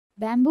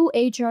Bamboo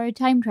HR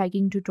time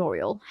tracking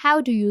tutorial. How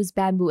to use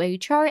Bamboo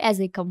HR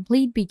as a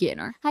complete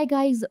beginner. Hi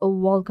guys,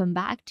 welcome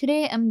back.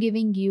 Today I'm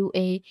giving you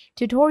a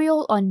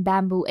tutorial on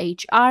Bamboo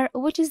HR,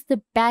 which is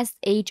the best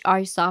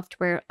HR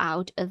software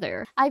out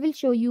there. I will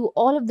show you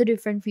all of the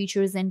different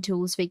features and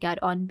tools we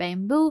got on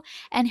Bamboo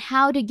and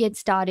how to get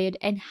started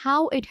and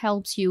how it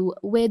helps you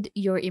with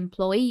your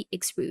employee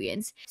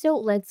experience. So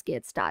let's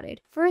get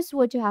started. First,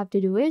 what you have to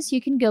do is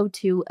you can go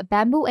to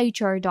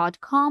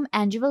BambooHR.com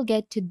and you will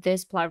get to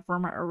this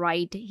platform right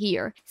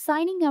here.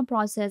 Signing up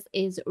process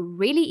is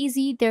really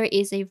easy. There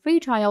is a free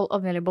trial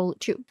available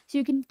too. So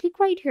you can click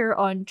right here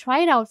on try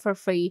it out for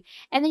free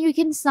and then you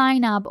can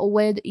sign up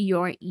with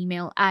your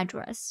email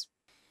address.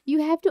 You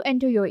have to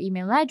enter your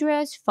email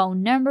address,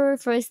 phone number,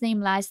 first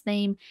name, last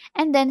name,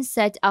 and then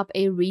set up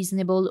a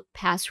reasonable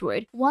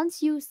password.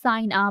 Once you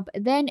sign up,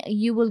 then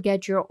you will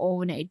get your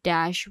own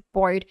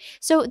dashboard.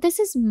 So this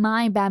is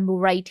my Bamboo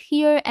right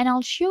here, and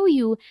I'll show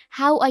you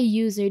how I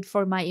use it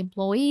for my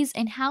employees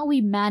and how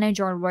we manage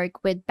our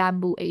work with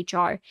Bamboo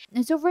HR.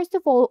 And so first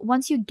of all,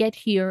 once you get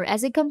here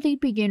as a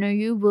complete beginner,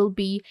 you will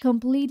be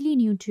completely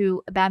new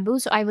to Bamboo.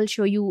 So I will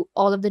show you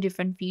all of the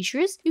different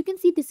features. You can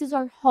see this is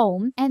our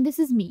home and this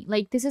is me.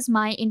 Like this is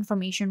my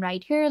information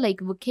right here, like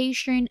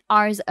vacation,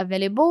 hours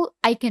available.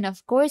 I can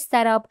of course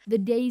set up the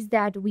days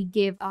that we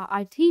give,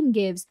 our team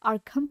gives, our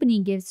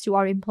company gives to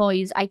our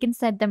employees. I can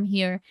set them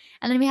here.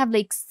 And then we have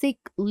like sick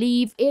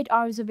leave, 8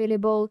 hours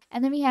available.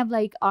 And then we have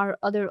like our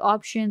other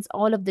options,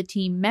 all of the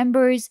team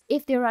members.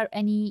 If there are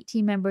any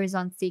team members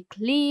on sick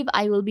leave,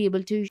 I will be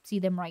able to see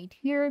them right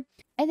here.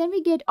 And then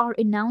we get our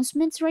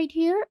announcements right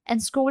here,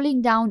 and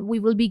scrolling down we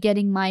will be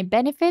getting my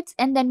benefits,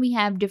 and then we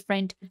have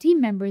different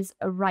team members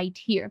right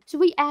here. So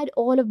we add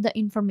all of the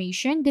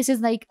information. This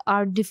is like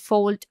our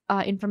default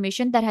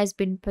information that has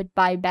been put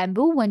by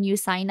Bamboo when you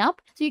sign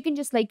up, so you can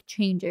just like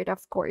change it,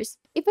 of course.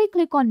 If I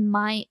click on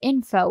my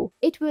info,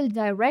 it will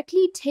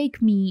directly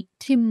take me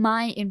to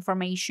my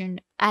information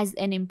as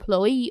an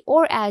employee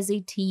or as a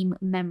team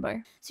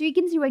member. So you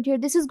can see right here,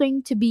 this is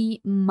going to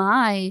be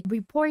my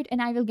report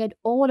and I will get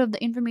all of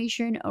the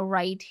information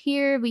right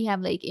here. We have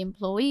like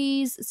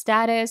employees,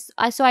 status.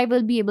 So I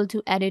will be able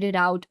to edit it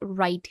out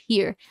right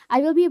here.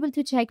 I will be able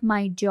to check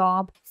my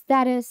job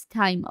status,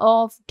 time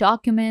off,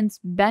 documents,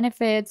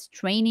 benefits,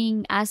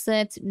 training,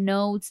 assets,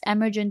 notes,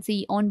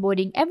 emergency,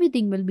 onboarding.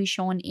 Everything will be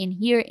shown in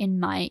here in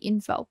my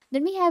info.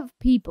 Then we have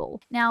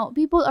people. Now,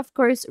 people of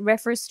course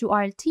refers to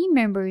our team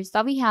members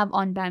that we have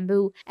on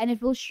Bamboo, and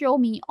it will show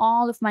me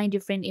all of my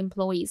different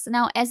employees.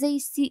 Now, as a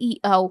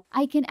CEO,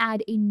 I can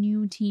add a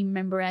new team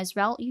member as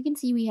well. You can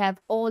see we have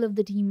all of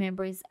the team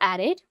members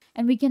added,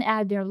 and we can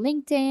add their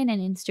LinkedIn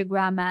and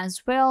Instagram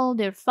as well,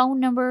 their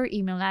phone number,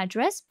 email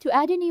address. To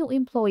add a new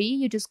employee,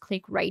 you just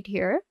click right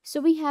here.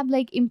 So we have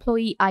like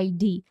employee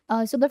ID.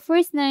 So the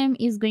first name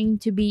is going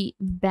to be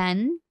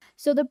Ben.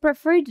 So the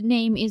preferred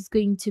name is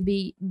going to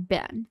be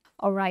Ben.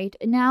 All right,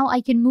 now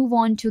I can move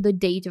on to the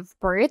date of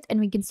birth and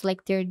we can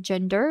select their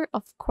gender.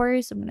 Of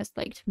course, I'm going to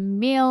select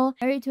male,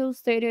 marital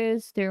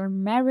status, they're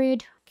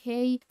married.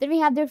 Okay, then we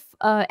have their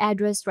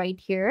address right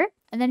here.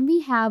 And then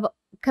we have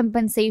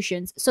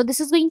compensations. So this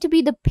is going to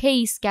be the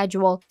pay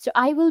schedule. So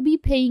I will be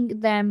paying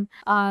them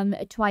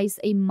twice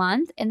a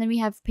month. And then we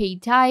have pay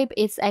type.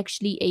 It's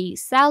actually a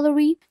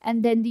salary.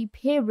 And then the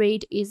pay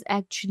rate is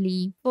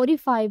actually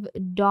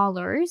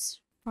 $45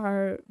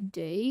 per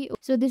day.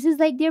 So this is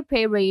like their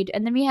pay rate.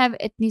 And then we have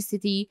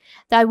ethnicity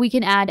that we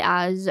can add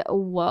as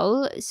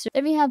well. So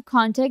then we have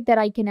contact that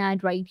I can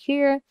add right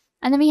here.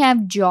 And then we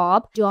have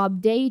job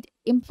date,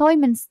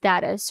 employment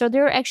status. So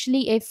they're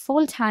actually a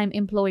full-time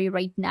employee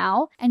right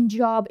now, and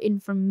job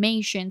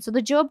information. So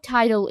the job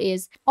title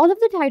is, all of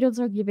the titles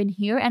are given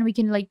here and we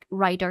can like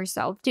write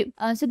ourselves too.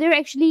 So they're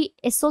actually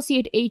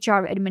associate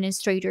HR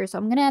administrator. So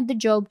I'm going to add the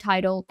job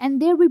title and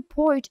their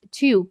report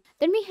too.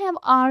 Then we have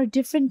our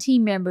different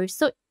team members.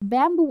 So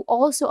Bamboo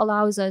also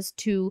allows us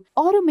to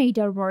automate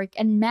our work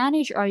and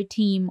manage our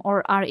team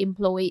or our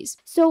employees.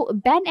 So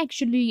Ben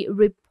actually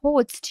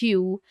reports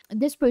to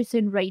this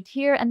person right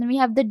here, and then we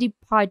have the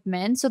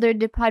department. So their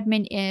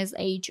department is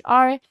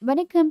HR. When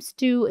it comes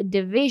to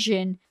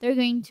division, they're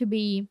going to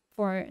be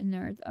for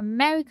North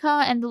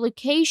America, and the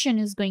location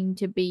is going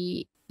to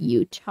be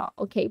Utah.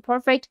 Okay,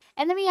 perfect.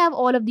 And then we have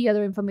all of the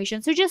other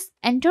information. So just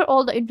enter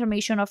all the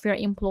information of your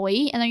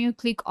employee and then you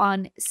click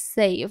on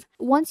save.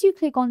 Once you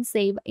click on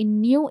save, a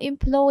new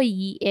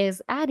employee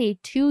is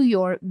added to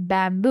your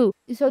Bamboo.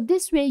 So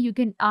this way you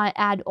can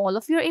add all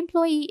of your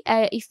employee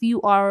if you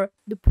are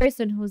the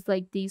person who's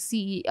like the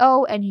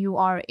CEO and you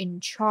are in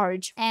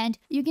charge. And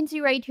you can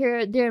see right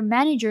here, their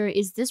manager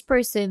is this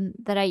person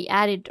that I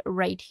added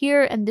right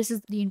here. And this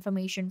is the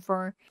information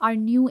for our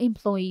new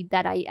employee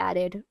that I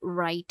added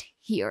right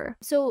here.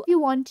 So if you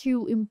want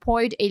to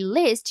import a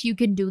list, you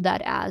can do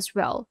that as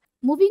well.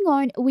 Moving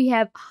on, we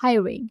have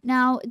hiring.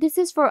 Now, this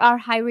is for our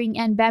hiring,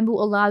 and Bamboo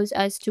allows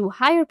us to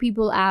hire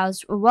people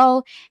as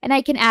well. And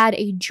I can add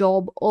a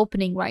job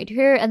opening right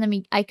here, and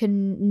then I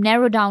can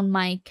narrow down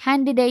my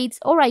candidates,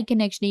 or I can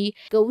actually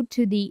go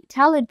to the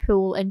talent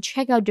pool and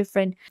check out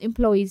different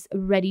employees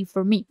ready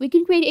for me. We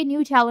can create a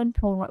new talent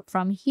pool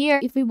from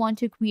here. If we want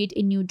to create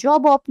a new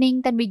job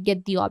opening, then we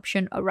get the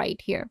option right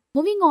here.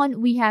 Moving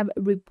on, we have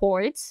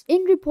reports.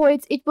 In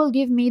reports, it will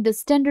give me the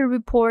standard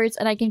reports,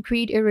 and I can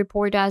create a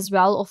report as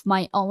well of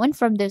my own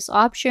from this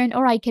option,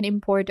 or I can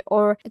import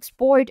or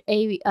export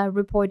a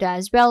report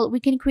as well.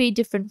 We can create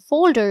different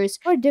folders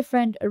for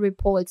different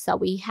reports that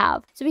we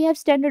have. So we have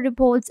standard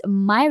reports,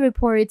 my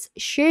reports,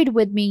 shared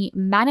with me,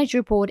 manage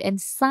report,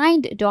 and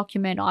signed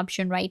document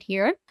option right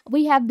here.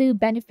 We have the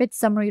benefit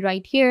summary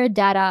right here,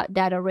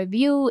 data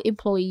review,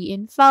 employee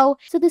info.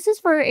 So this is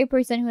for a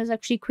person who has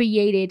actually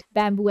created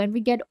Bamboo, and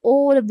we get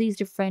all of these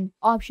different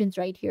options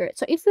right here.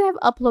 So if you have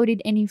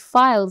uploaded any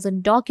files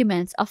and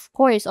documents, of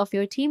course, of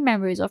your team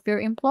members, of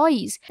your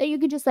employees, then you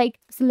can just like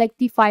select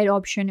the file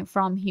option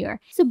from here.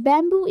 So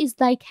Bamboo is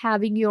like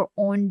having your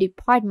own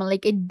department,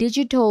 like a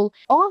digital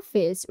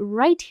office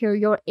right here,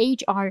 your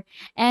HR,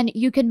 and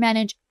you can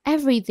manage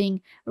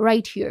everything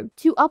right here.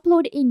 To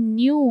upload a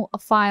new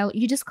file,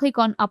 you just click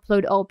on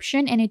upload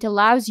option, and it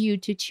allows you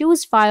to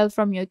choose file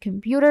from your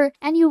computer,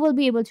 and you will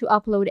be able to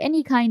upload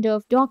any kind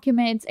of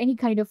documents, any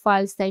kind of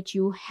files that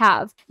you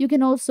have. You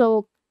can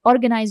also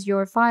organize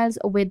your files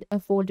with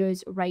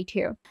folders right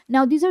here.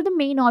 Now, these are the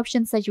main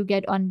options that you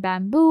get on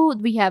Bamboo.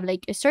 We have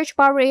like a search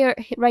bar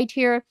right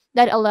here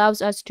that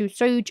allows us to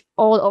search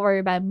all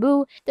over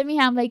Bamboo. Then we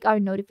have like our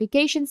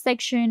notification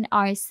section,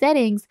 our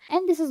settings,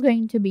 and this is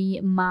going to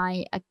be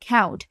my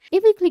account.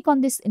 If we click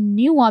on this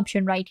new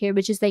option right here,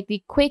 which is like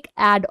the quick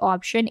add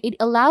option, it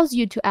allows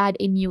you to add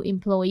a new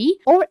employee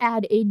or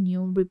add a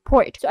new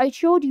report. So I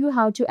showed you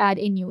how to add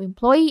a new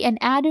employee, and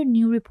add a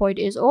new report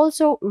is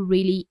also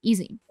really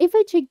easy. If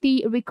I check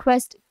the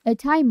request a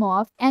time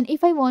off, and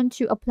if I want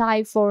to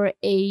apply for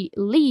a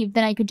leave,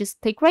 then I can just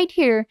click right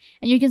here,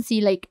 and you can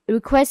see like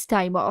request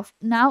time off.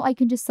 Now I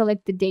can just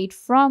select the date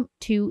from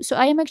to. So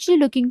I am actually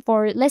looking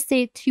for, let's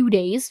say, 2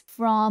 days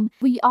from.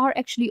 We are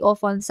actually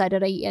off on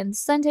Saturday and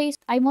Sundays.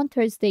 I want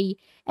Thursday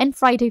and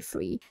Friday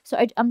free. So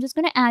I'm just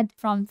gonna add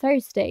from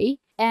Thursday,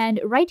 and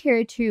right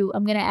here too,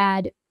 I'm gonna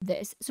add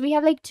this. So we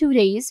have like 2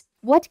 days.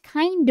 What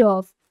kind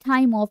of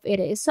time off it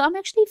is? So I'm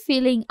actually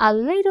feeling a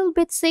little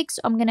bit sick,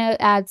 so I'm gonna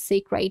add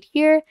sick right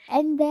here.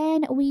 And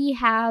then we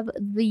have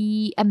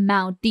the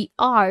amount, the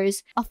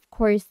hours, of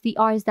course, the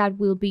hours that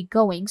will be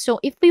going. So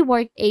if we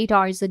work 8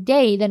 hours a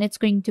day, then it's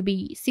going to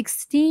be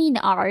 16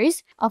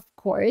 hours, of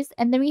course.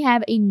 And then we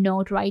have a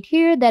note right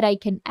here that I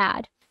can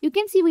add. You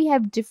can see we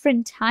have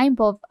different type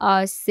of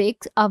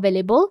sick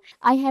available.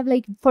 I have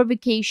like for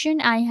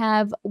vacation, I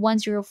have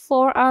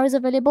 104 hours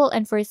available,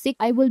 and for sick,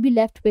 I will be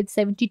left with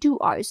 72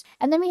 hours.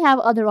 And then we have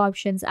other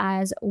options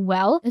as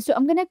well. So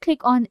I'm gonna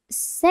click on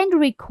send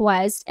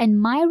request,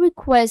 and my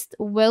request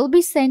will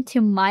be sent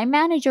to my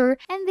manager,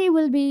 and they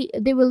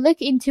will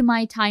look into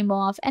my time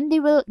off, and they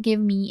will give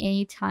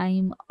me a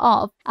time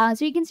off.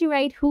 So you can see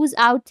right who's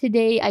out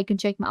today. I can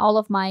check all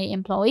of my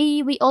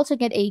employee. We also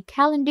get a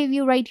calendar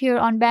view right here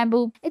on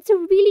Bamboo. It's a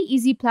really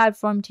easy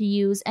platform to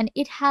use, and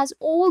it has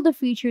all the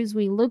features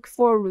we look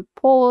for: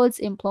 reports,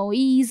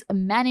 employees,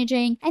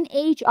 managing, and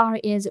HR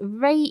is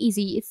very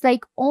easy. It's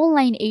like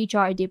online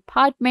HR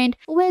department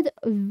with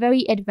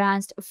very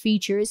advanced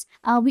features.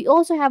 We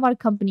also have our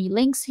company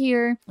links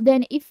here.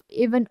 Then if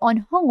even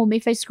on home,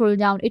 if I scroll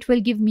down, it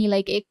will give me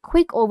like a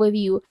quick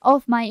overview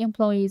of my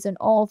employees and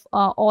of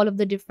all of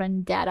the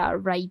different data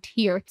right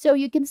here. So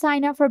you can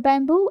sign up for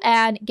Bamboo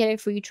and get a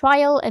free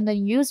trial, and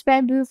then use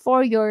Bamboo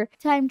for your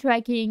time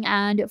tracking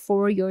and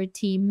for your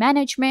team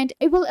management.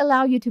 It will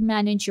allow you to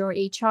manage your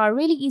HR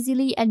really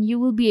easily, and you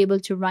will be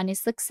able to run a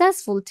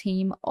successful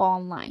team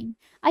online.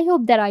 I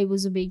hope that I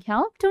was a big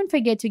help. Don't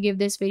forget to give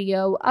this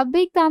video a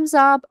big thumbs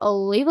up,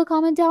 leave a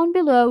comment down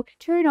below,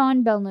 turn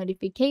on bell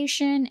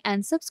notification,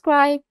 and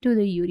subscribe to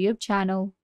the YouTube channel.